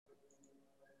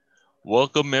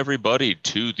Welcome, everybody,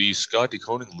 to the Scott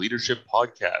DeConing Leadership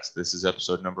Podcast. This is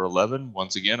episode number 11.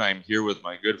 Once again, I'm here with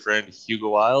my good friend,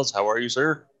 Hugo Isles. How are you,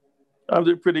 sir? I'm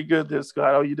doing pretty good there,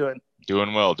 Scott. How are you doing?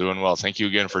 Doing well, doing well. Thank you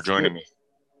again for joining me.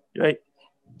 Right.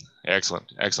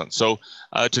 Excellent, excellent. So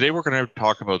today we're going to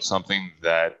talk about something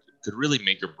that could really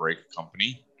make or break a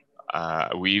company.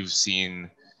 We've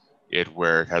seen it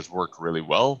where it has worked really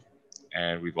well,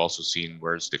 and we've also seen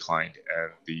where it's declined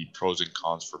and the pros and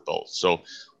cons for both. So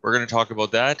we're going to talk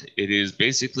about that. It is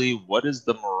basically, what is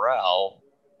the morale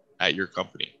at your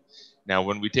company? Now,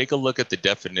 when we take a look at the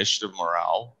definition of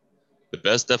morale, the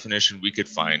best definition we could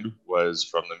find was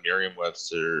from the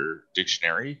Merriam-Webster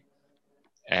dictionary.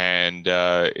 And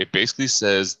it basically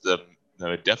says the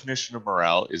definition of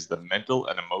morale is the mental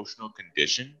and emotional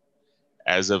condition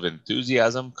as of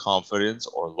enthusiasm, confidence,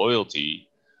 or loyalty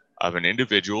of an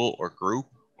individual or group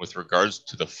with regards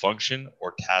to the function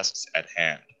or tasks at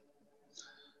hand.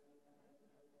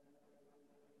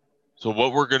 So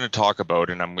what we're going to talk about,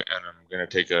 and I'm going to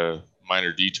take a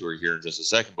minor detour here in just a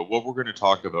second, but what we're going to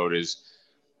talk about is,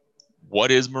 what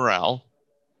is morale?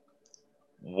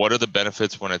 What are the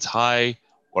benefits when it's high?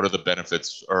 What are the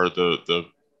benefits or the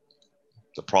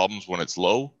problems when it's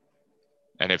low?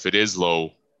 And if it is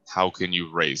low, how can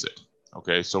you raise it?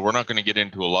 Okay, so we're not going to get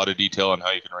into a lot of detail on how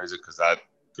you can raise it, because that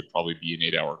could probably be an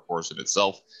 8-hour course in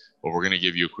itself. But we're going to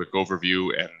give you a quick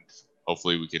overview, and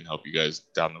hopefully we can help you guys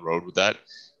down the road with that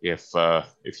if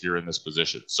you're in this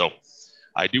position. So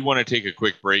I do want to take a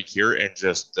quick break here and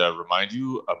just remind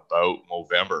you about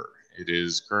Movember. It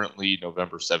is currently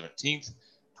November 17th,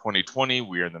 2020.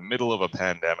 We are in the middle of a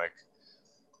pandemic.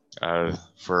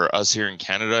 For us here in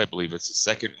Canada, I believe it's the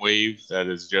second wave that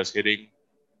is just hitting.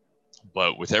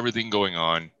 But with everything going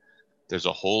on, there's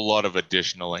a whole lot of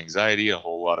additional anxiety, a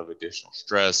whole lot of additional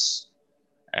stress.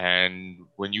 And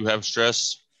when you have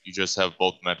stress, you just have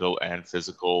both mental and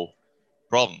physical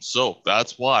problems. So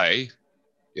that's why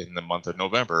in the month of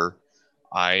November,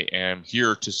 I am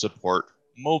here to support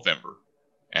Movember.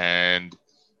 And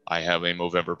I have a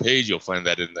Movember page. You'll find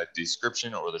that in the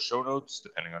description or the show notes,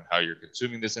 depending on how you're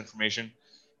consuming this information.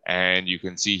 And you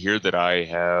can see here that I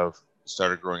have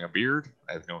started growing a beard.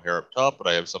 I have no hair up top, but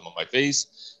I have some on my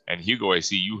face. And Hugo, I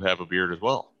see you have a beard as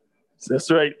well.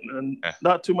 That's right. And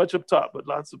not too much up top, but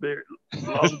lots of beard,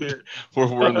 long beard.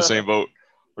 we're in the same boat.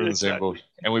 We're in the same boat.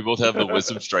 And we both have the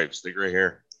wisdom stripes, the gray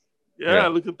hair. Yeah,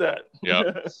 look at that. Yeah,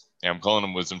 I'm calling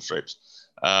them wisdom stripes.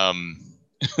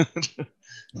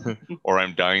 Or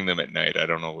I'm dyeing them at night. I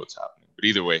don't know what's happening. But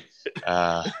either way,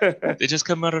 they just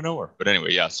come out of nowhere. But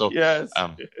anyway, yeah. So yes.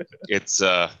 It's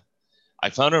I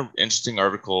found an interesting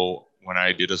article when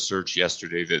I did a search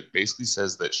yesterday that basically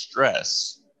says that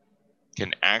stress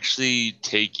can actually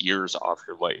take years off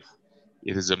your life.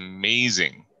 It is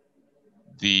amazing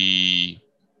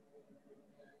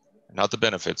not the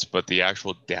benefits, but the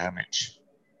actual damage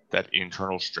that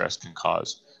internal stress can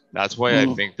cause. That's why I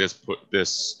think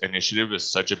this initiative is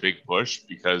such a big push,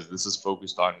 because this is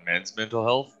focused on men's mental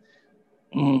health,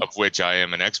 of which I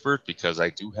am an expert because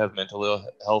I do have mental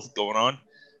health going on.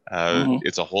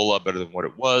 It's a whole lot better than what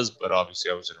it was, but obviously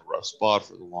I was in a rough spot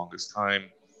for the longest time,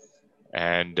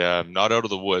 and not out of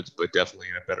the woods, but definitely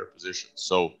in a better position.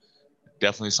 So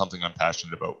definitely something I'm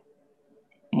passionate about.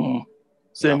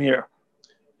 Same here.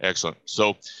 Excellent.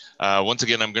 So once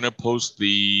again, I'm going to post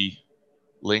the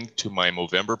link to my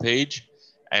Movember page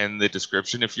and the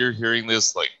description. If you're hearing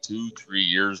this like 2-3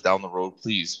 years down the road,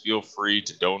 please feel free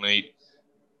to donate.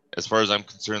 As far as I'm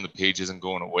concerned, the page isn't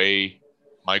going away.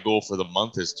 My goal for the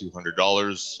month is $200.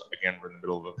 Again, we're in the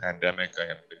middle of a pandemic. I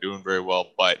haven't been doing very well,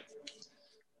 but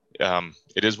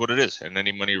it is what it is. And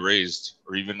any money raised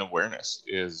or even awareness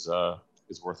is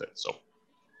worth it. So,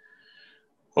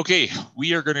 okay,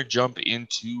 we are going to jump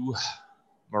into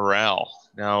morale.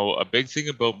 Now, a big thing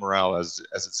about morale, as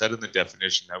it said in the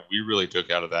definition that we really took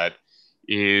out of that,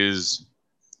 is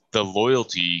the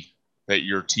loyalty that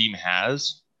your team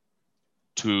has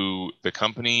to the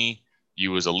company,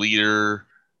 you as a leader,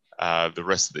 the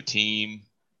rest of the team.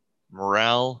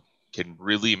 Morale can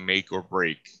really make or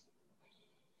break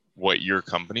what your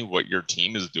company, what your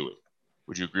team is doing.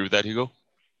 Would you agree with that, Hugo?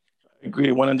 I agree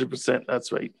 100%.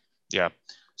 That's right. Yeah.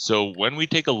 So when we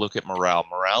take a look at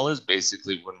morale is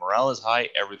basically, when morale is high,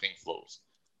 everything flows.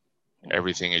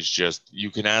 Everything is just,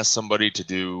 you can ask somebody to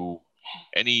do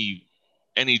any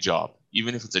job,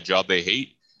 even if it's a job they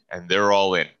hate, and they're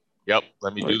all in. Yep,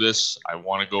 let me do this. I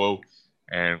want to go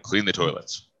and clean the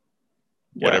toilets,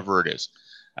 whatever it is.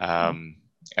 And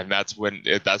that's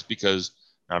because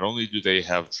not only do they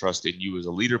have trust in you as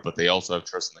a leader, but they also have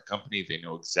trust in the company. They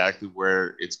know exactly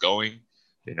where it's going.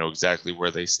 They know exactly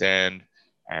where they stand.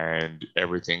 and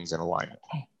everything's in alignment.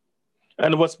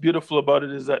 And what's beautiful about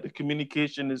it is that the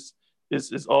communication is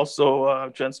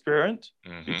also transparent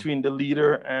between the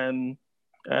leader and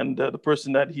the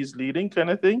person that he's leading, kind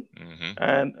of thing.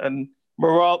 And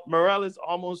morale is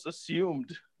almost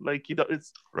assumed, like, you know,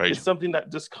 it's something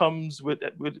that just comes with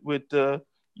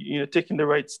you know, taking the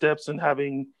right steps and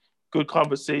having good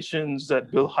conversations that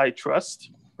build high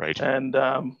trust. And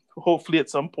hopefully at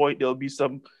some point there'll be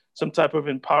some type of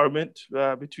empowerment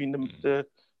between the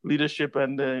leadership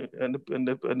and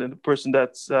the person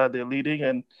that's they're leading,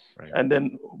 and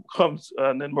then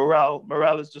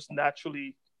morale is just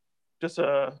naturally just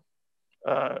it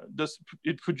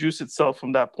produces itself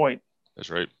from that point. That's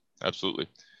right. Absolutely.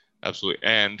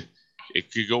 And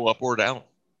it could go up or down,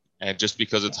 and just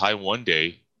because it's high one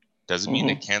day doesn't mean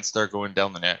it can't start going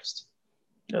down the next.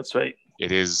 That's right.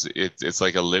 It's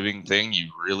like a living thing.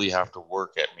 You really have to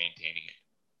work at maintaining it.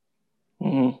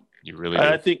 You really do.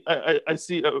 I think I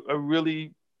see a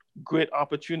really great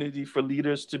opportunity for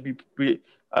leaders to be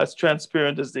as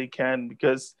transparent as they can,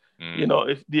 because you know,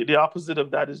 if the opposite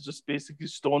of that is just basically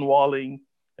stonewalling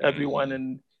everyone,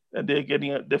 and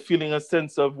they're feeling a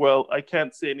sense of, well, I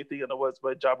can't say anything, otherwise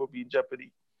my job will be in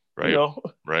jeopardy. You know?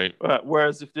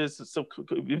 Whereas if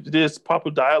there's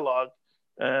proper dialogue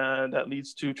and that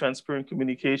leads to transparent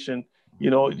communication, you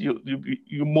know, you'll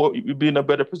be in a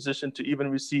better position to even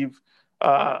receive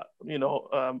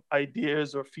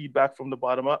ideas or feedback from the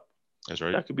bottom up. That's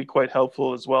right. That could be quite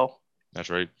helpful as well. That's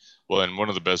right. Well, and one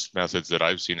of the best methods that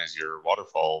I've seen is your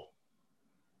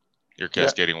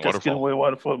cascading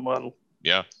waterfall model.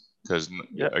 Yeah, because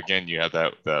again, you have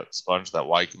that sponge, that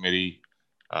Y committee.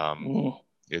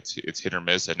 It's hit or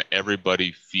miss, and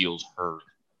everybody feels heard.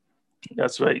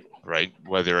 That's right. Right.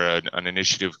 Whether an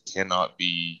initiative cannot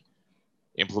be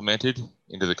implemented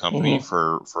into the company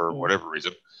for whatever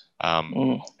reason,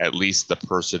 at least the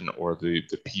person or the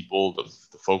people, the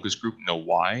focus group know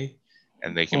why,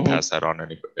 and they can pass that on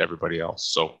to everybody else.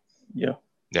 So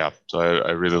so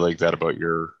I really like that about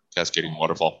your cascading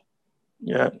waterfall.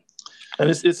 Yeah, and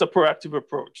it's a proactive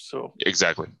approach. So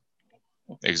exactly.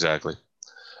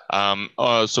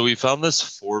 So we found this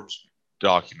Forbes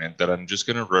document that I'm just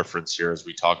going to reference here as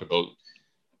we talk about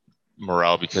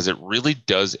morale, because it really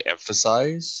does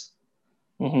emphasize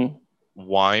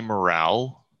why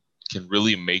morale can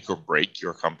really make or break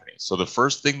your company. So the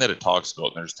first thing that it talks about,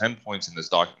 and there's 10 points in this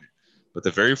document, but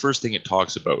the very first thing it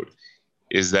talks about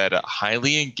is that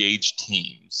highly engaged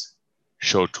teams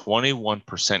show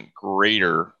 21%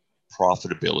 greater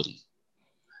profitability.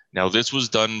 Now, this was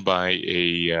done by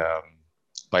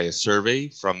a survey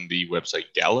from the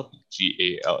website Gallup,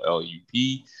 Gallup,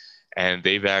 and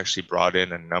they've actually brought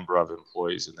in a number of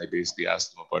employees, and they basically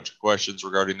asked them a bunch of questions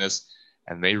regarding this,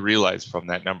 and they realized from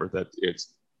that number that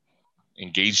it's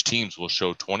engaged teams will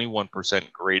show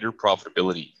 21% greater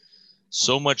profitability.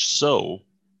 So much so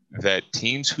that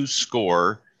teams who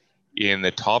score in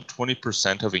the top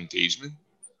 20% of engagement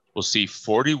will see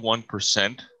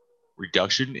 41%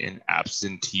 reduction in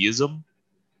absenteeism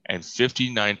and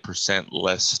 59%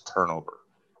 less turnover.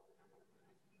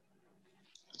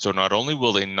 So not only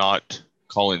will they not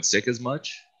call in sick as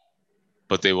much,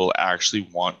 but they will actually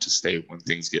want to stay when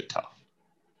things get tough.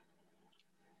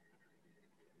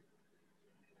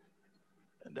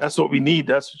 And that's what we need.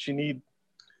 That's what you need.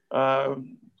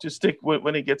 To stick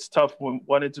when it gets tough,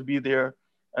 wanted to be there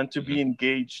and to be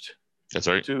engaged. That's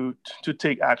right. To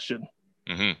take action.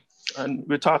 And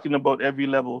we're talking about every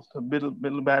level, the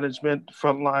middle management,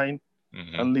 frontline,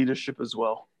 and leadership as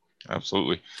well.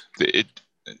 Absolutely.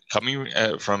 Coming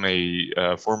from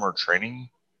a former training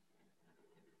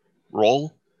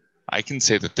role, I can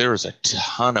say that there is a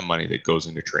ton of money that goes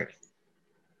into training.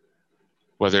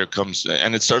 Whether it comes,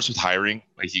 and it starts with hiring,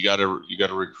 like you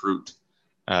gotta recruit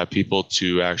people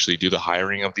to actually do the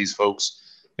hiring of these folks.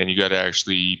 Then you got to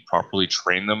actually properly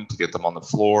train them to get them on the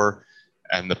floor,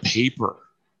 and the paper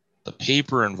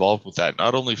involved with that,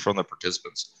 not only from the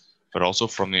participants, but also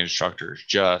from the instructors.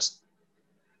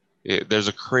 There's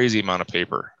a crazy amount of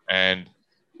paper. And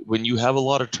when you have a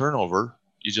lot of turnover,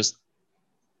 it's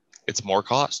more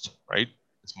cost, right?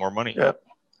 It's more money. Yep.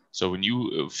 So when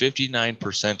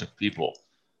 59% of people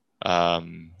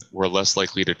were less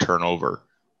likely to turn over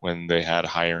when they had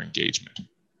higher engagement,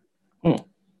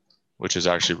 which is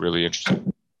actually really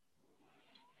interesting.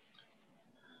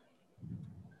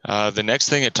 The next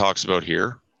thing it talks about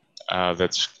here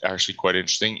that's actually quite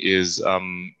interesting is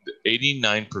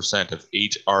 89% of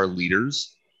HR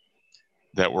leaders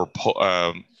that were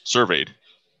surveyed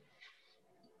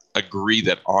agree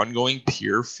that ongoing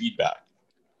peer feedback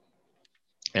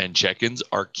and check-ins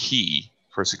are key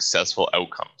for successful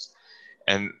outcomes.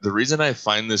 And the reason I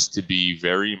find this to be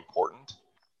very important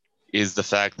is the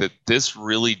fact that this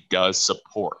really does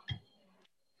support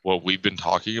what we've been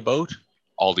talking about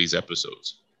all these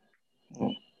episodes.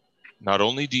 Not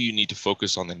only do you need to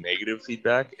focus on the negative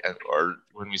feedback, or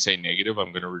when we say negative,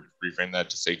 I'm going to reframe that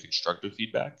to say constructive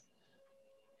feedback,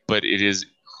 but it is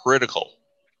critical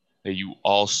that you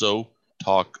also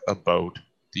talk about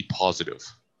the positive.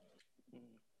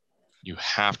 You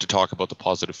have to talk about the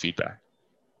positive feedback.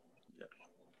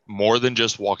 More than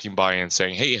just walking by and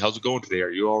saying, hey, how's it going today? Are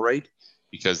you all right?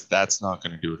 Because that's not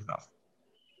going to do it enough.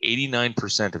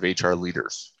 89% of HR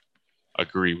leaders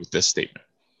agree with this statement,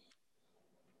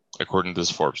 according to this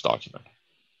Forbes document.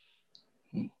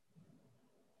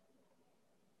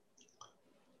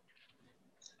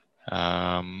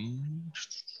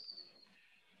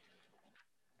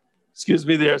 Excuse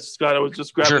me there, Scott. I was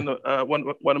just grabbing one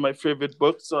of my favorite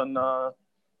books on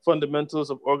fundamentals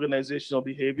of organizational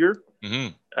behavior.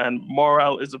 Mm-hmm. And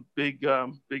morale is a big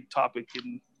topic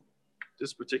in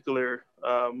this particular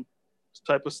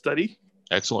type of study.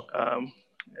 Excellent.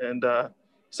 And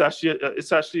it's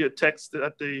actually a text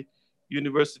at the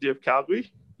University of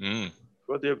Calgary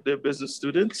for their business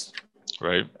students.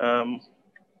 Right.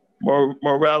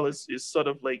 Morale is sort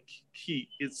of like key.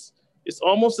 It's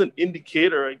almost an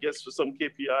indicator, I guess, for some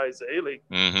KPIs. Like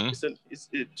it's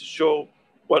to show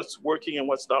what's working and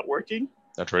what's not working.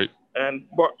 That's right. And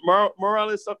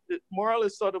morale is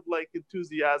sort of like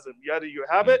enthusiasm. Either you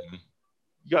have it,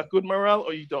 you got good morale,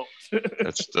 or you don't.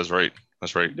 That's right.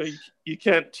 That's right. You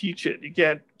can't teach it. You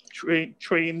can't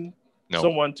train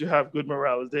someone to have good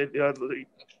morale. They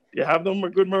have them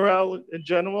with good morale in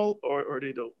general, or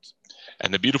they don't.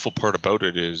 And the beautiful part about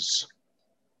it is,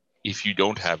 if you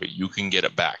don't have it, you can get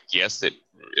it back. Yes, it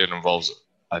involves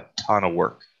a ton of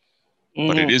work,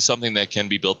 but it is something that can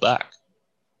be built back.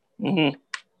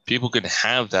 People can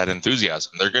have that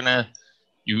enthusiasm.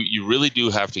 You really do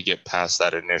have to get past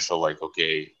that initial, like,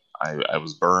 okay, I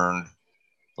was burned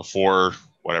before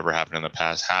whatever happened in the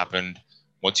past happened.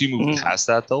 Once you move past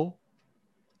that, though,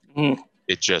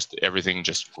 everything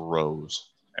just grows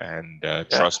and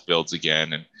trust builds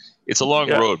again. And it's a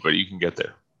long road, but you can get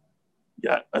there.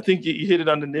 Yeah, I think you hit it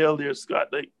on the nail there, Scott.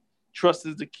 Like, trust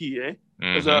is the key, eh?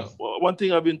 Because one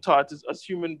thing I've been taught is, as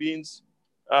human beings,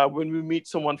 when we meet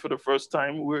someone for the first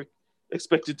time, we're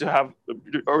expected to have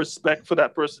our respect for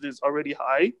that person is already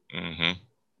high,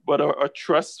 but our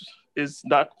trust is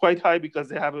not quite high because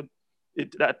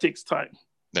that takes time.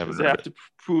 They have to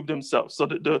prove themselves. So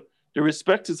the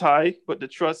respect is high, but the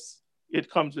trust, it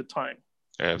comes with time.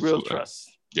 Absolutely. Real trust.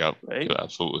 Yep. Right? Yeah,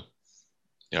 absolutely.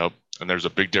 Yep. And there's a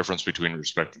big difference between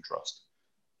respect and trust.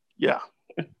 Yeah.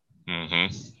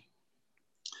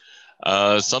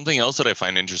 Something else that I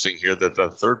find interesting here, that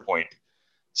the third point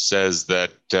says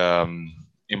that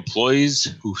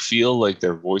employees who feel like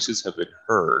their voices have been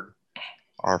heard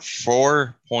are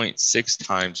 4.6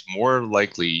 times more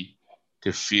likely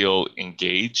to feel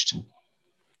engaged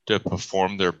to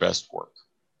perform their best work.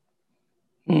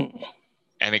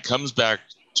 And it comes back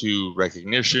to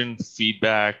recognition,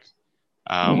 feedback,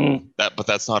 but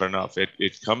that's not enough.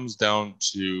 It comes down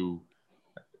to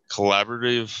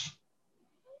collaborative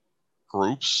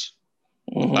groups,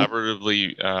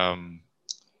 collaboratively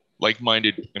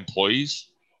like-minded employees,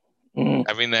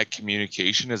 having that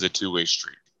communication as a two-way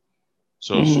street.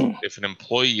 So if an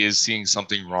employee is seeing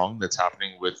something wrong that's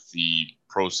happening with the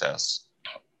process,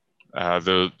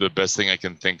 the best thing I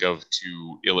can think of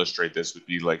to illustrate this would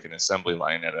be like an assembly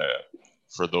line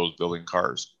for those building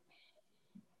cars.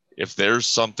 If there's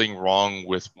something wrong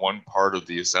with one part of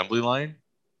the assembly line,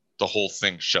 the whole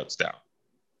thing shuts down.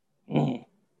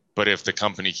 But if the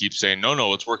company keeps saying,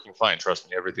 no, it's working fine, trust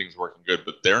me, everything's working good,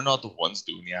 but they're not the ones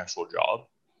doing the actual job,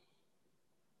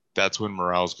 that's when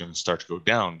morale is going to start to go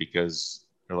down, because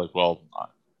they're like, well,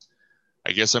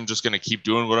 I guess I'm just going to keep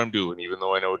doing what I'm doing, even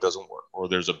though I know it doesn't work, or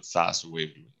there's a faster way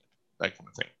of doing it, that kind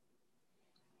of thing.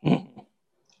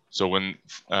 So when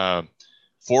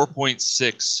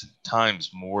 4.6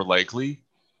 times more likely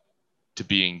to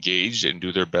be engaged and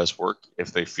do their best work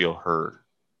if they feel heard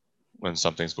when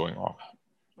something's going wrong.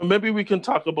 Maybe we can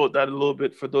talk about that a little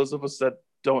bit for those of us that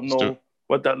don't know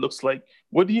what that looks like.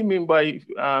 What do you mean by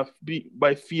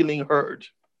feeling heard?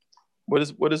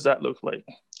 What does that look like?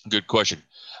 Good question.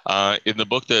 In the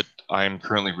book that I'm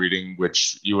currently reading,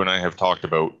 which you and I have talked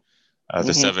about,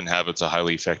 The 7 Habits of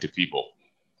Highly Effective People.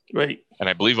 Right. And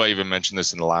I believe I even mentioned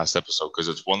this in the last episode because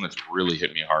it's one that's really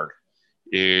hit me hard,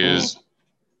 is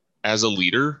as a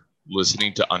leader,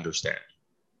 listening to understand.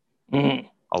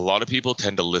 A lot of people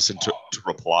tend to listen to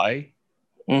reply,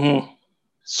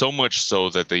 so much so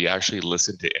that they actually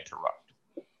listen to interrupt.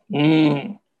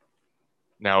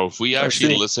 Now, if we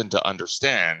actually listen to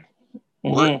understand,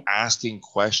 we're asking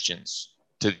questions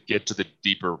to get to the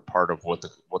deeper part of what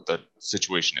the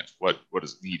situation is, what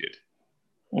is needed.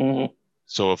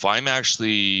 So if I'm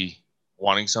actually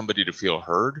wanting somebody to feel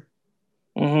heard,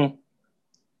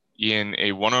 in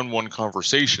a one-on-one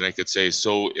conversation, I could say,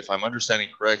 so if I'm understanding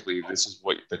correctly, this is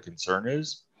what the concern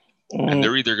is. And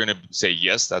they're either going to say,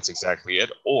 yes, that's exactly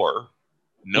it, or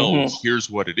no, here's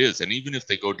what it is. And even if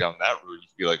they go down that route, you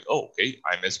can be like, oh, okay,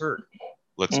 I misheard.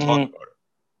 Let's talk about it.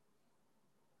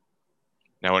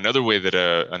 Now, another way that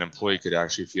an employee could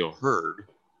actually feel heard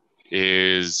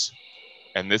is,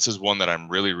 and this is one that I'm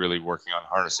really, really working on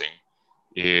harnessing,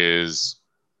 is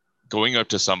going up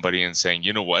to somebody and saying,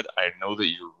 you know what, I know that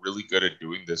you're really good at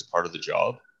doing this part of the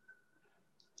job.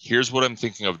 Here's what I'm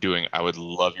thinking of doing. I would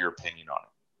love your opinion on it.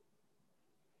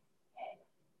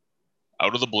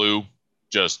 Out of the blue,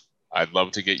 just, I'd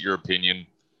love to get your opinion.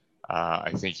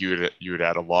 I think you would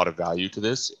add a lot of value to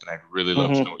this, and I'd really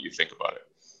love to know what you think about it.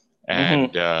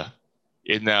 And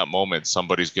in that moment,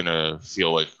 somebody's going to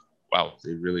feel like, wow,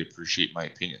 they really appreciate my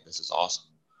opinion. This is awesome.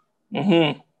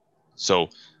 So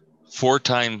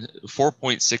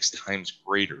 4.6 times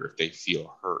greater if they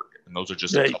feel heard. And those are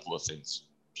just a couple of things,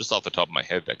 just off the top of my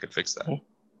head, that could fix that.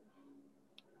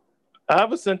 I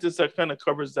have a sentence that kind of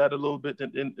covers that a little bit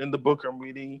in the book I'm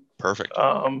reading. Perfect.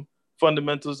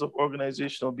 Fundamentals of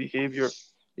Organizational Behavior.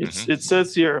 It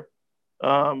says here,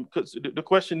 because the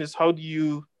question is, how do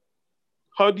you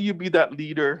be that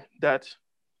leader that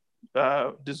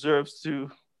deserves to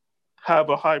have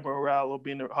a high morale or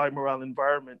be in a high morale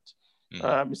environment?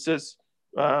 It says,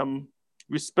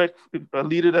 respect, a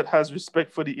leader that has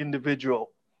respect for the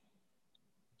individual.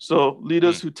 So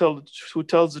leaders who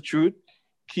tells the truth,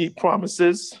 keep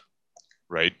promises,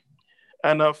 right,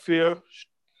 and a fair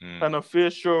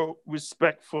show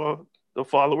respect for the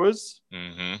followers.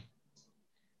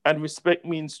 And respect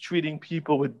means treating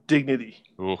people with dignity.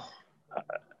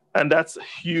 And that's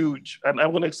huge. And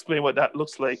I'm going to explain what that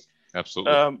looks like.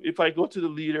 Absolutely. If I go to the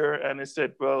leader and I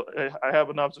said, well, I have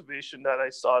an observation that I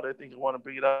saw that I think I want to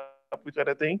bring it up with, kind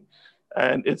of thing.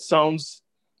 And it sounds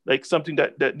like something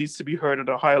that needs to be heard at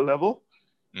a higher level.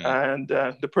 And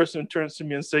the person turns to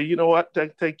me and say, you know what,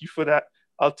 thank you for that.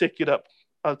 I'll take it up.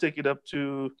 I'll take it up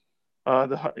to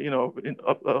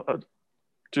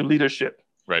to leadership.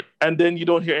 Right. And then you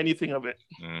don't hear anything of it.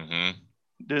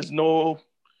 There's no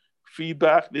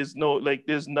feedback. There's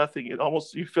nothing. It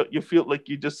almost, you feel like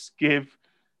you just gave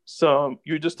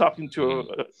you're just talking to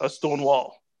a stone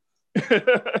wall.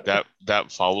 that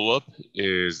follow-up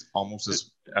is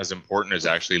almost as important as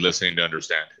actually listening to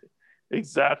understand.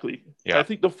 Exactly. Yeah. I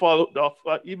think the follow-up,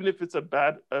 even if it's a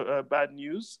bad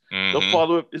news, the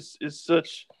follow-up is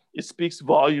such, it speaks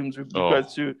volumes with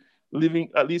regards to living,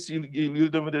 at least you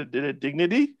leave them with the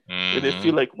dignity, and they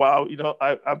feel like, wow,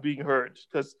 I'm being heard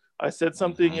because I said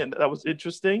something and that was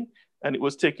interesting and it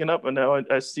was taken up, and now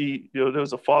I see,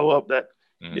 there's a follow-up that,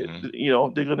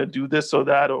 they're going to do this or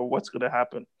that, or what's going to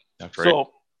happen. That's right.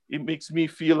 So it makes me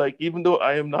feel like, even though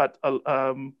I am not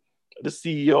the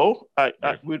CEO,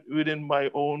 within my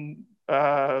own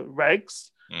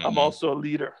ranks, I'm also a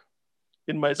leader.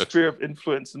 In my sphere of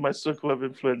influence, in my circle of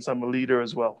influence, I'm a leader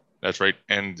as well. That's right.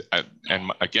 And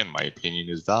again, my opinion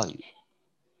is valued.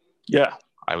 Yeah.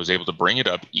 I was able to bring it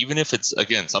up, even if it's,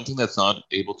 again, something that's not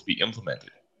able to be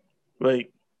implemented.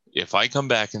 Right. If I come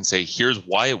back and say, here's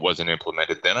why it wasn't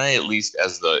implemented, then I at least,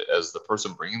 as the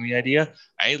person bringing the idea,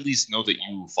 I at least know that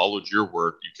you followed your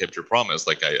word, you kept your promise.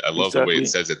 Like, I love the way it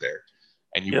says it there.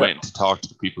 And you went to talk to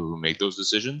the people who make those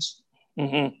decisions,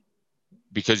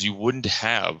 because you wouldn't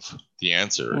have the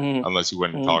answer unless you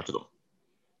went and talked to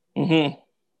them.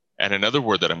 And another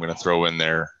word that I'm going to throw in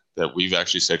there that we've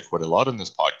actually said quite a lot in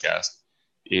this podcast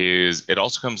is, it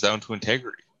also comes down to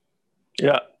integrity.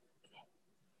 Yeah.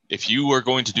 If you are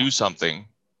going to do something,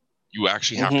 you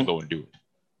actually have to go and do it.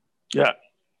 Yeah.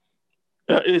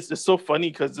 It's so funny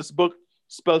because this book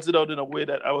spells it out in a way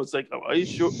that I was like, are you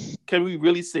sure? Can we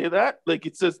really say that? Like,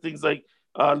 it says things like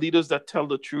leaders that tell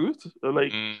the truth.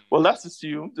 Like, well, that's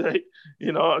assumed, right?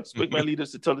 I expect my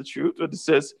leaders to tell the truth. But it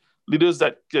says leaders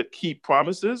that keep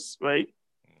promises, right?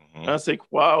 And I was like,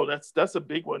 wow, that's a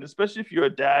big one, especially if you're a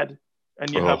dad and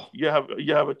you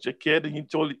have a kid, and you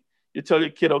tell your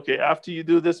kid, okay, after you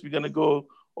do this, we're gonna go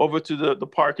over to the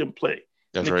park and play.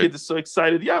 That's and the kid is so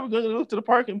excited. Yeah, we're gonna go to the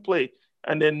park and play.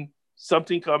 And then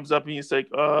something comes up and he's like,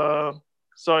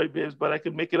 sorry, babes, but I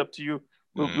can make it up to you.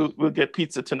 We'll get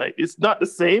pizza tonight. It's not the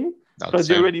same because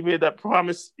you already made that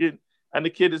promise. And the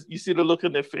kid you see the look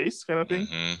on their face, kind of thing.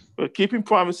 But keeping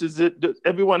promises,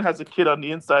 everyone has a kid on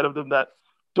the inside of them that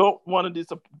don't want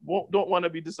to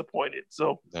be disappointed.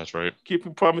 So that's right.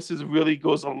 Keeping promises really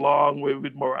goes a long way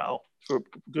with morale, for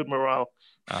good morale.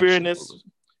 Absolutely. Fairness,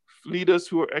 leaders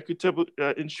who are equitable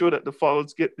ensure that the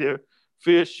followers get their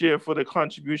fair share for their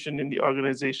contribution in the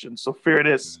organization. So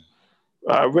fairness,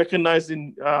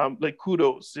 recognizing like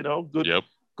kudos,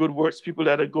 good works, people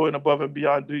that are going above and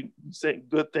beyond, saying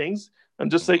good things. And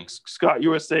just like Scott, you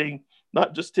were saying,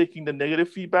 not just taking the negative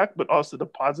feedback, but also the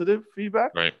positive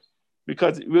feedback. Right.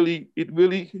 Because it really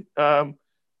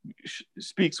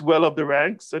speaks well of the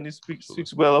ranks, and it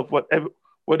speaks well of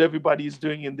what everybody is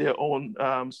doing in their own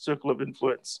circle of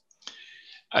influence.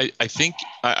 I think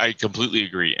I completely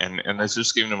agree. And that's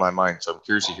just came to my mind. So I'm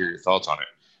curious to hear your thoughts on it.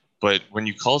 But when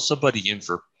you call somebody in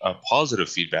for a positive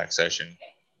feedback session,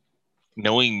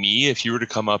 knowing me, if you were to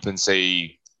come up and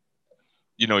say,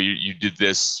 you did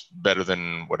this better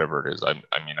than whatever it is. I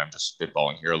mean, I'm just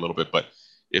spitballing here a little bit, but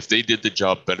if they did the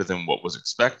job better than what was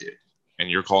expected,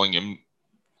 and you're calling him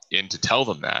in to tell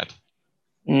them that,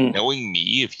 knowing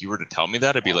me, if you were to tell me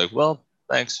that, I'd be like, well,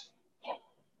 thanks.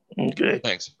 Okay.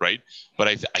 Thanks, right? But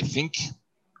I think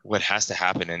what has to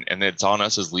happen, and it's on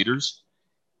us as leaders,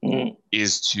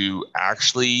 is to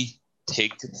actually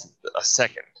take a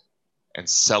second and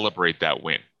celebrate that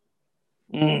win.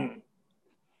 And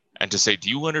to say, do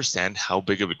you understand how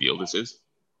big of a deal this is?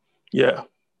 Yeah.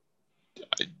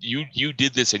 You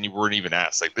did this and you weren't even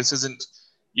asked. Like, this isn't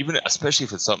even, especially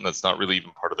if it's something that's not really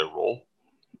even part of their role.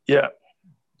 Yeah.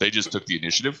 They just took the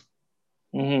initiative.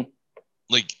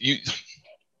 Like you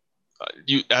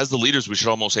as the leaders, we should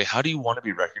almost say, how do you want to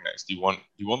be recognized? Do you want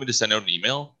me to send out an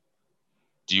email?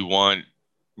 Do you want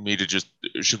me to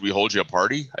should we hold you a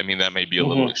party? I mean, that may be a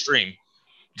little extreme,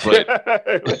 but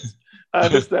I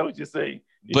understand what you're saying.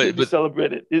 You should be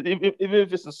celebrated. Even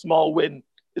if it's a small win,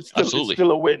 it's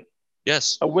still a win.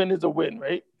 Yes. A win is a win,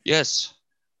 right? Yes.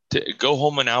 To go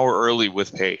home an hour early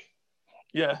with pay.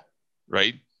 Yeah.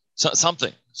 Right?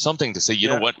 Something to say, you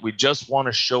know what? We just want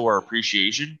to show our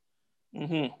appreciation.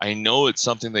 I know it's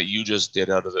something that you just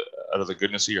did out of the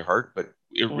goodness of your heart, but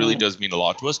it really does mean a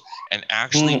lot to us. And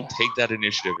actually take that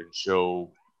initiative and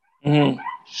show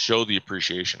the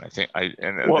appreciation. I think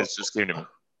this just came to me.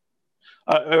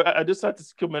 I just had to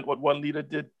comment what one leader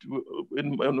did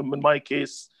in my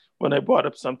case when I brought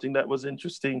up something that was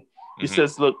interesting. He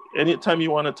says, look, anytime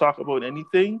you want to talk about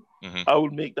anything, I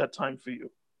will make that time for you.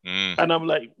 And I'm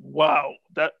like, wow,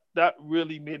 that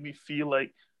really made me feel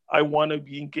like I want to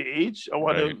be engaged. I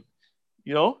want to,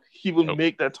 he will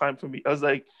make that time for me. I was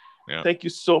like, thank you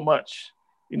so much.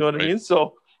 You know what I mean?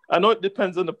 So I know it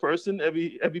depends on the person.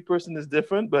 Every person is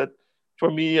different, but for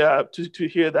me to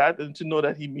hear that and to know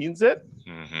that he means it,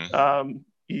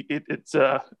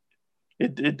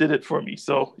 it did it for me.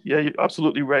 So yeah, you're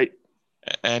absolutely right.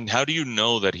 And how do you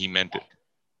know that he meant it?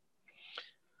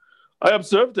 I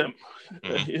observed him.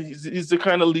 He's the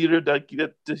kind of leader that he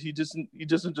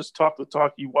doesn't just talk the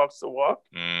talk, he walks the walk.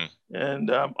 And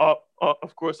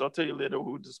of course, I'll tell you later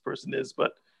who this person is.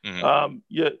 But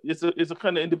it's a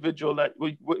kind of individual that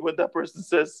when that person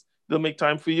says they'll make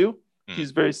time for you,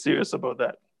 he's very serious about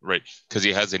that. Right, because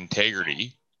he has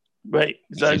integrity. Right,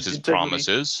 exactly. He keeps his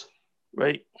promises.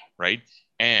 Right.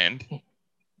 And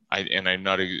I'm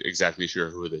not exactly sure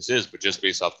who this is, but just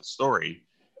based off the story,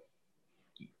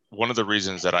 one of the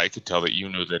reasons that I could tell that you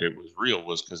knew that it was real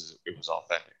was because it was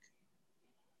authentic.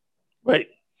 Right.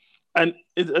 And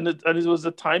it was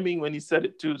the timing when he said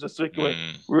it too. Just like when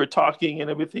we were talking and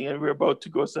everything, and we were about to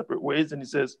go separate ways, and he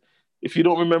says, "If you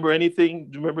don't remember anything,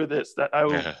 remember this. That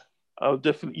I'll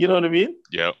definitely." You know what I mean?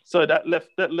 Yeah. So that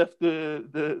left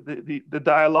the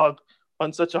dialogue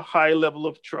on such a high level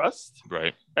of trust.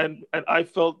 Right. And I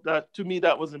felt that, to me,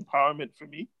 that was empowerment for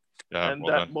me. Yeah, and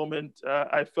that moment,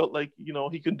 I felt like,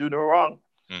 he can do no wrong.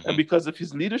 And because of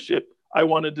his leadership, I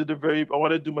want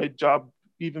to do my job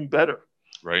even better.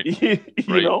 Right. you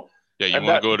know? Yeah, you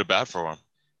want to go to bat for him.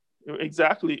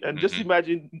 Exactly. And just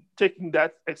imagine taking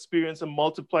that experience and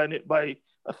multiplying it by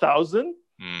 1,000.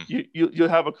 You'll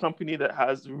have a company that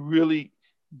has really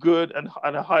good and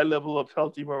a high level of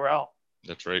healthy morale.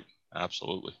 That's right.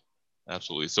 Absolutely.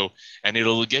 So, and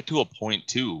it'll get to a point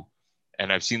too,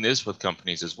 and I've seen this with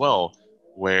companies as well,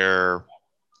 where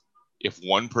if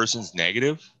one person's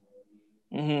negative,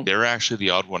 they're actually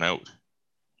the odd one out.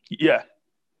 Yeah.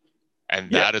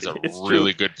 And that is a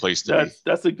really good place to be.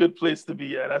 That's a good place to be.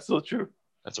 Yeah, that's so true.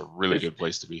 That's a really good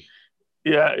place to be.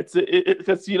 Yeah,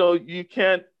 because you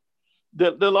can't.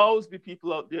 There'll always be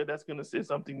people out there that's going to say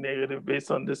something negative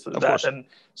based on this or that, and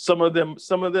some of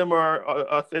them are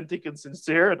authentic and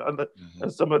sincere, and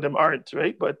some of them aren't,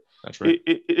 right? But that's right.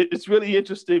 It's really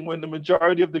interesting when the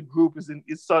majority of the group is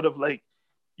sort of like,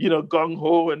 gung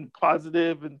ho and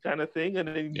positive and kind of thing, and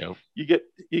then you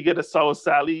get a sour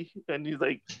Sally, and he's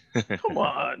like, "Come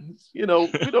on, we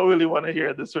don't really want to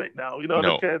hear this right now,"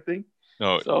 that kind of thing.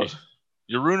 No, so,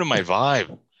 you're ruining my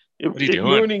vibe. What are you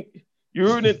doing? You're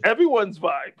ruining everyone's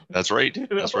vibe. That's right.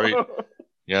 That's right.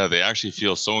 Yeah, they actually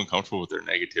feel so uncomfortable with their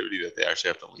negativity that they actually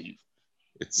have to leave.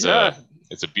 It's a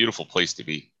beautiful place to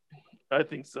be. I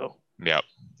think so. Yeah.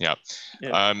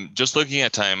 Just looking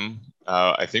at time,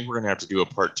 I think we're gonna have to do a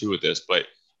part 2 of this, but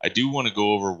I do want to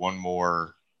go over one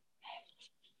more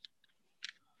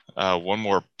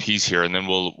piece here, and then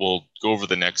we'll go over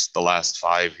the last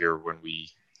 5 here when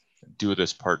we do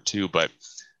this part 2. But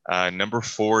number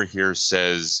 4 here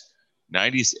says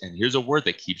 90s, and here's a word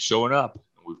that keeps showing up.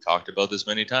 We've talked about this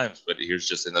many times, but here's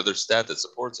just another stat that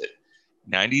supports it.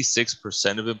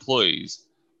 96% of employees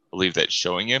believe that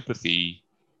showing empathy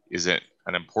is an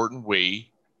important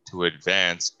way to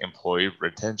advance employee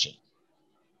retention.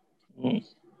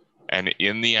 And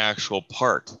in the actual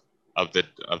part of the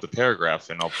paragraph,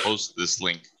 and I'll post this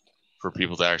link for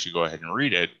people to actually go ahead and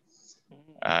read it.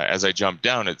 As I jump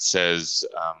down, it says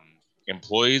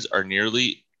employees are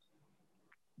nearly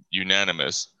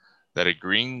unanimous that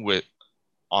agreeing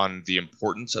on the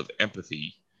importance of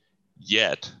empathy,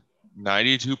 yet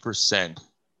 92%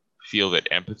 feel that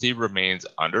empathy remains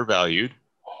undervalued.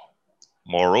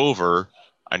 Moreover,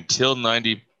 until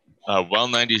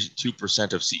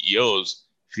 92% of CEOs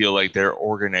feel like their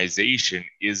organization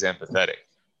is empathetic.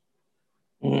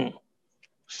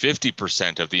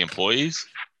 50% of the employees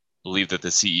believe that the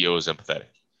CEO is empathetic.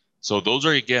 So those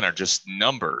are just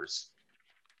numbers.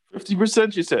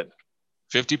 50%, you said?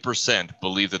 50%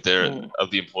 believe that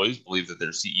of the employees believe that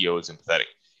their CEO is empathetic.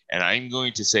 And I'm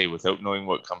going to say, without knowing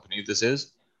what company this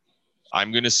is,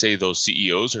 I'm going to say those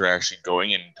CEOs are actually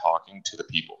going and talking to the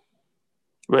people.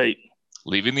 Right.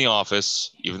 Leaving the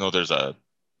office, even though there's a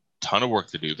ton of work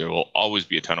to do, there will always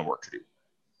be a ton of work to do.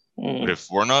 But if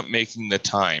we're not making the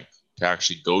time to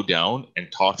actually go down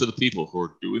and talk to the people who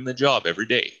are doing the job every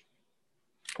day,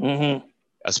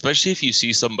 especially if you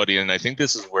see somebody, and I think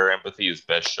this is where empathy is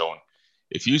best shown.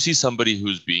 If you see somebody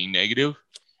who's being negative,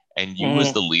 and you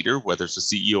as the leader, whether it's a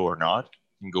CEO or not,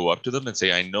 can go up to them and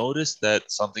say, I noticed that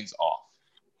something's off.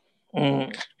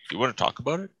 You want to talk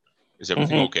about it? Is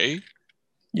everything okay?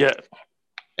 Yeah.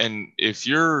 And if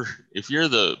you're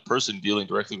the person dealing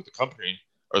directly with the company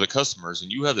or the customers,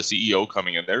 and you have the CEO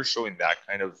coming in, they're showing that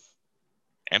kind of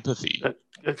empathy.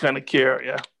 That kind of care,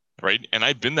 yeah. Right? And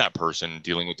I've been that person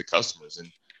dealing with the customers.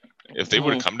 And if they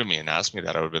would have come to me and asked me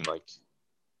that, I would have been like,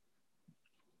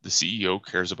 the CEO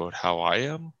cares about how I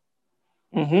am?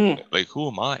 Like, who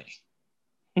am I?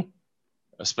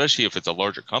 Especially if it's a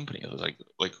larger company. I was like,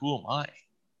 who am I?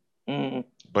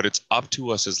 But it's up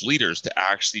to us as leaders to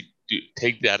actually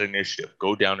take that initiative,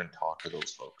 go down and talk to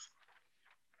those folks.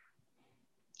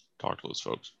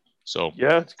 So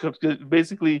yeah,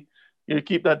 basically,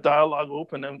 keep that dialogue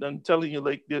open. I'm telling you,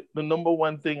 like the number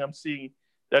one thing I'm seeing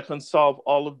that can solve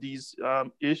all of these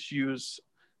issues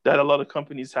that a lot of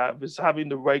companies have is having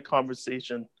the right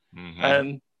conversation.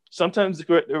 And sometimes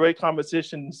the right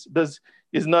conversation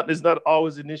is not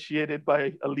always initiated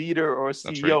by a leader or a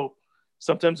CEO. Right.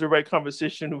 Sometimes the right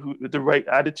conversation with the right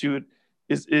attitude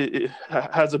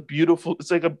has a beautiful.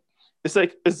 It's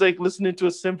like listening to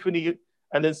a symphony,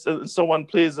 and then someone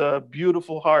plays a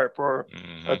beautiful harp or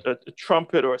a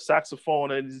trumpet or a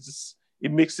saxophone, and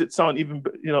it makes it sound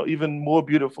even more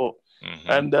beautiful.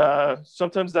 And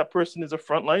sometimes that person is a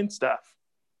frontline staff,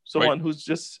 someone who's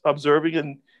just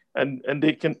observing and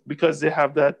they can, because they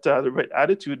have that the right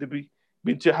attitude,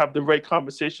 to have the right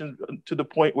conversation to the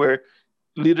point where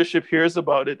leadership hears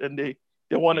about it and they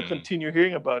want to continue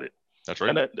hearing about it. That's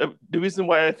right. And the reason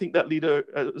why I think that leader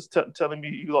is telling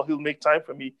me he'll make time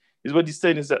for me is what he's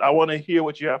saying is that I want to hear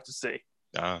what you have to say.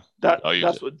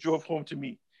 That's what drove home to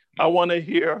me. I want to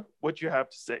hear what you have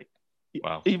to say.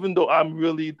 Wow. Even though I'm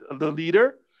really the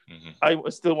leader, I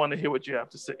still want to hear what you have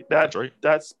to say. That's right.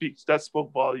 That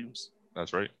spoke volumes.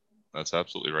 That's right. That's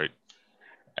absolutely right.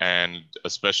 And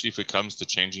especially if it comes to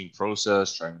changing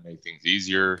process, trying to make things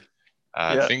easier,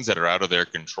 things that are out of their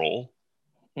control.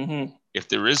 If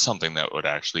there is something that would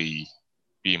actually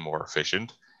be more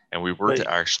efficient and we were to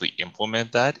actually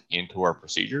implement that into our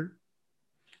procedure,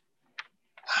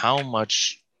 how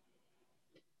much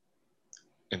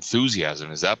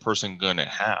enthusiasm is that person going to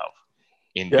have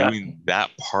in doing that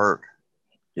part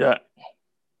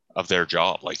of their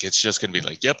job? Like, it's just going to be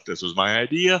like, yep, this was my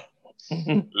idea.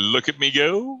 Look at me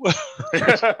go.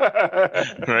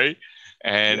 Right.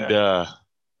 And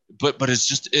but it's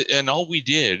just and all we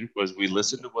did was we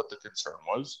listened to what the concern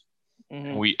was,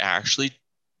 and we actually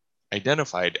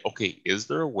identified, okay, is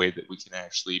there a way that we can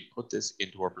actually put this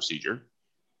into our procedure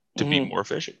to be more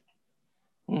efficient?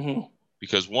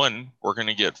 Because one, we're going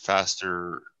to get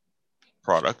faster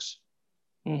products,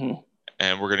 and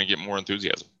we're going to get more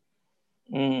enthusiasm,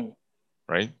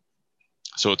 right?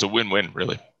 So it's a win-win,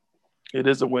 really. It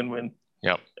is a win-win.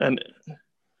 Yeah. And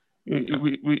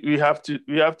we have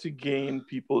to gain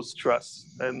people's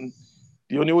trust, and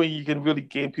the only way you can really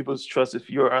gain people's trust if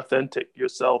you're authentic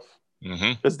yourself,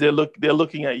 because they're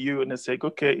looking at you and they say,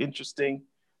 okay, interesting,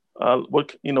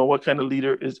 what kind of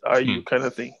leader are you, kind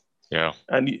of thing. Yeah.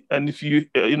 And if you're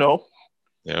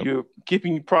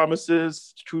keeping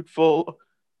promises, truthful,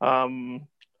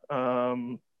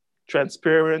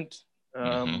 transparent,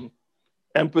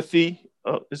 empathy,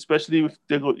 especially if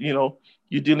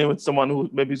you're dealing with someone who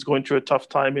maybe is going through a tough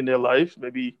time in their life,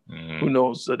 maybe who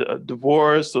knows, a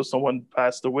divorce or someone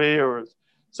passed away or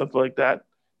something like that.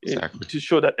 Exactly. To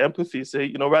show that empathy,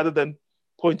 say, rather than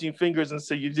pointing fingers and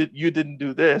say you didn't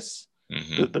do this.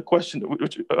 The question,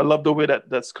 which I love the way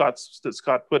that Scott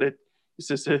put it. He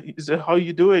says, how are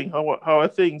you doing? How are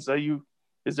things?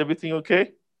 Is everything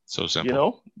okay? So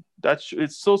simple.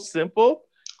 It's so simple.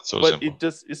 So but simple. It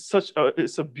just is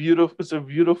it's a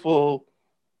beautiful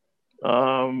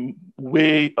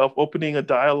way of opening a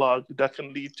dialogue that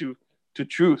can lead to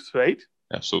truth, right?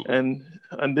 Absolutely.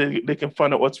 And they can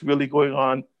find out what's really going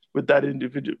on with that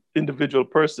individual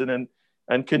person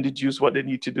and can deduce what they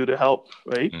need to do to help,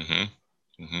 right?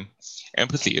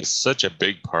 Empathy is such a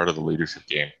big part of the leadership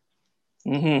game.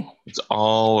 It's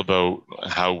all about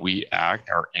how we act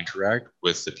or interact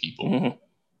with the people,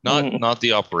 not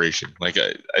the operation. Like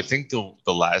I think the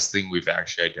last thing we've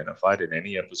actually identified in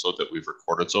any episode that we've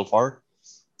recorded so far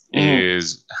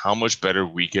is how much better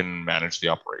we can manage the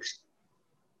operation.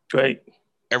 Right.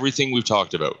 Everything we've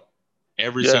talked about,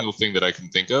 every single thing that I can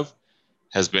think of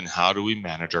has been, how do we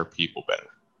manage our people better?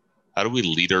 How do we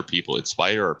lead our people,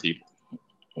 inspire our people?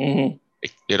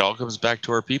 It all comes back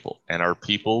to our people, and our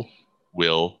people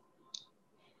will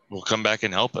come back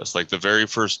and help us. Like the very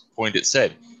first point it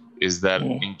said is that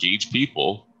engaged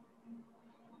people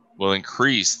will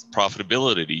increase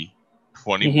profitability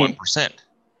 21%.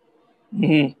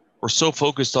 We're so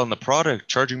focused on the product,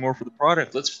 charging more for the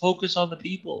product. Let's focus on the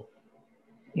people.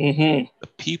 The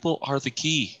people are the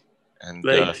key, and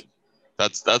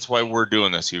that's why we're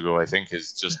doing this, Hugo. I think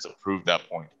is just to prove that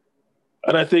point.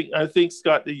 And I think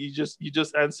Scott, that you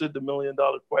just answered the $1 million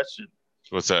question.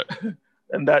 What's that?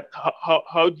 And that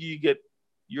how do you get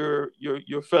your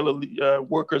fellow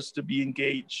workers to be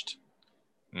engaged?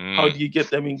 How do you get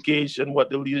them engaged in what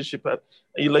the leadership has?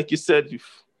 And like you said, you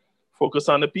focus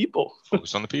on the people.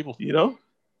 Focus on the people.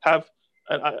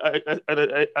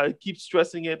 I keep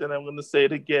stressing it, and I'm going to say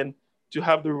it again: to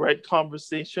have the right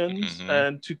conversations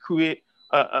and to create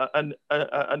an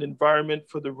environment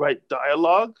for the right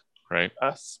dialogue. Right.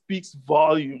 Speaks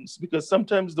volumes, because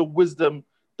sometimes the wisdom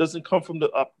doesn't come from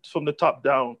the top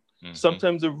down.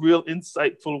 Sometimes the real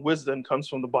insightful wisdom comes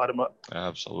from the bottom up.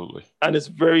 Absolutely. And it's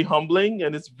very humbling,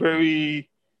 and it's very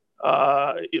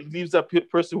it leaves that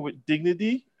person with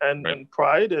dignity and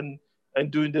pride and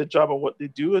doing their job on what they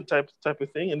do and type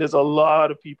of thing. And there's a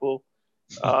lot of people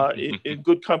in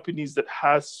good companies that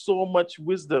has so much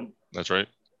wisdom. That's right.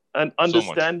 And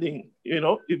understanding,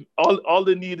 if all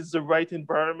they need is the right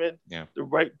environment, the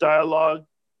right dialogue,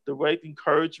 the right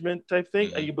encouragement type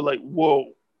thing, and you'd be like,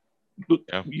 whoa,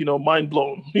 mind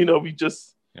blown. We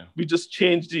just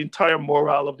changed the entire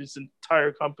morale of this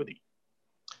entire company.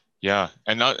 Yeah,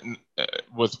 and not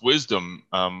with wisdom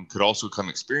could also come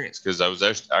experience, because I was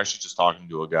actually just talking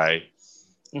to a guy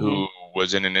who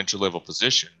was in an entry-level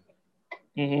position.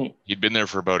 He'd been there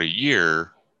for about a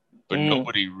year, but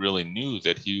nobody really knew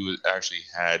that he actually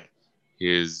had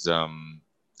his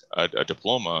a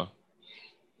diploma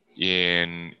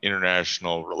in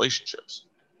international relationships.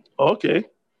 Okay.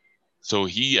 So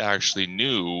he actually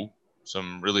knew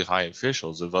some really high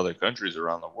officials of other countries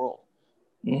around the world.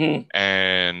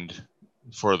 And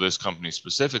for this company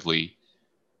specifically,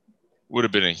 would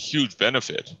have been a huge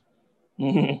benefit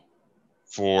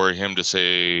for him to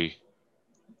say,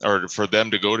 or for them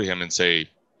to go to him and say,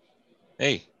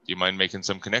 hey, do you mind making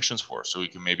some connections for us so we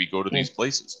can maybe go to these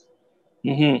places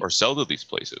or sell to these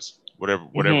places,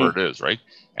 whatever it is, right?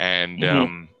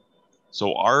 And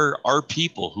so our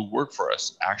people who work for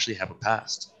us actually have a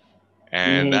past,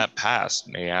 and that past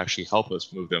may actually help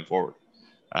us move them forward.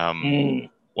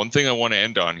 One thing I want to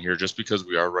end on here, just because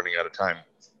we are running out of time,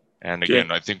 and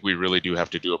again, I think we really do have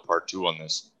to do a part 2 on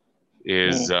this,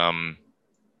 is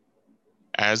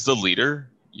as the leader,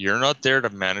 you're not there to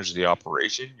manage the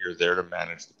operation, you're there to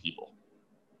manage the people.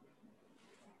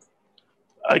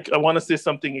 I want to say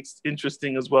something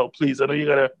interesting as well, please. I know you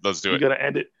gotta. Let's do it. You gotta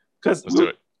end it because let's do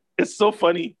it. It's so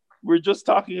funny. We're just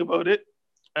talking about it,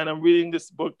 and I'm reading this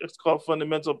book that's called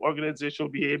Fundamental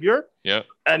Organizational Behavior. Yeah.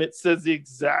 And it says the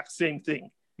exact same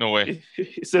thing. No way.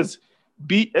 It says,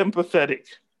 be empathetic.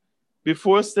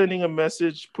 Before sending a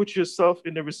message, put yourself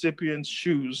in the recipient's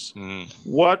shoes.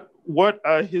 What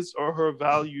are his or her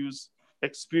values,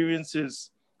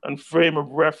 experiences, and frame of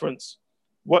reference?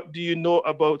 What do you know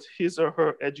about his or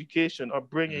her education,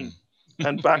 upbringing,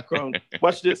 and background?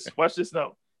 Watch this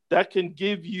now. That can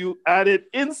give you added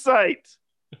insight.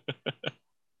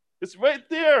 It's right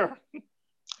there.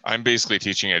 I'm basically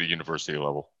teaching at a university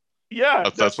level. Yeah.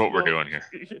 That's what we're doing here.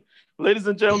 Ladies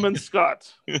and gentlemen,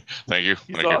 Scott. Thank you.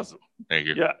 He's awesome. Thank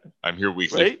you. Yeah. I'm here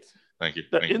weekly. Right? Thank you.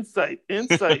 The insight,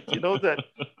 you know, that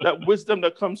wisdom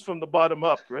that comes from the bottom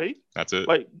up, right? That's it.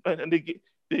 Like, and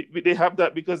they have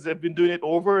that because they've been doing it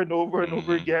over and over and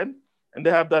over again, and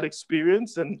they have that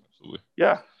experience. And absolutely.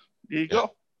 Yeah, there you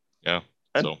go. Yeah.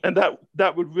 And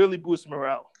that would really boost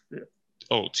morale. Yeah.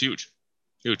 Oh, it's huge.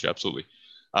 Huge. Absolutely.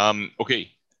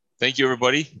 Okay. Thank you,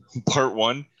 everybody. Part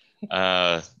 1.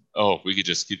 We could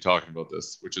just keep talking about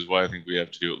this, which is why I think we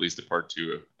have to do at least a part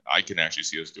 2. I can actually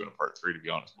see us doing a part 3, to be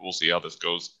honest. We'll see how this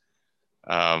goes.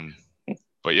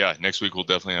 But yeah, next week we'll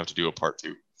definitely have to do a part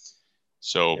 2.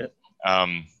 So,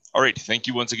 all right. Thank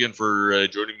you once again for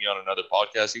joining me on another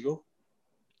podcast, Eagle.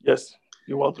 Yes,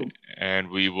 you're welcome. And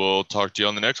we will talk to you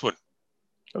on the next one.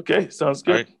 Okay, sounds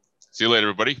good. All right. See you later,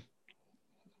 everybody.